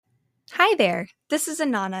Hi there, this is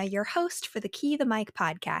Anana, your host for the Key the Mic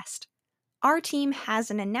podcast. Our team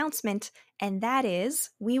has an announcement, and that is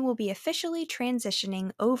we will be officially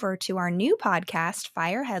transitioning over to our new podcast,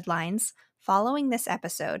 Fire Headlines, following this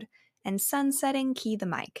episode, and sunsetting Key the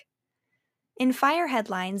Mic. In Fire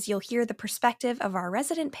Headlines, you'll hear the perspective of our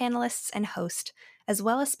resident panelists and host, as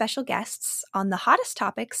well as special guests, on the hottest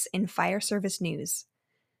topics in fire service news.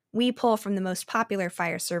 We pull from the most popular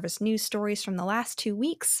fire service news stories from the last 2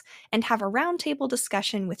 weeks and have a roundtable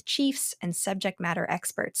discussion with chiefs and subject matter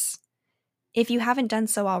experts. If you haven't done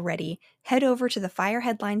so already, head over to the Fire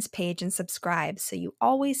Headlines page and subscribe so you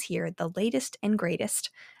always hear the latest and greatest,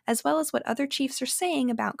 as well as what other chiefs are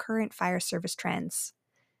saying about current fire service trends.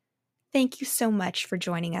 Thank you so much for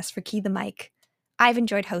joining us for Key the Mic. I've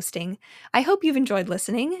enjoyed hosting. I hope you've enjoyed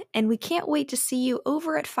listening, and we can't wait to see you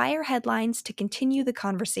over at Fire Headlines to continue the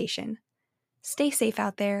conversation. Stay safe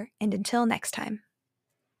out there, and until next time.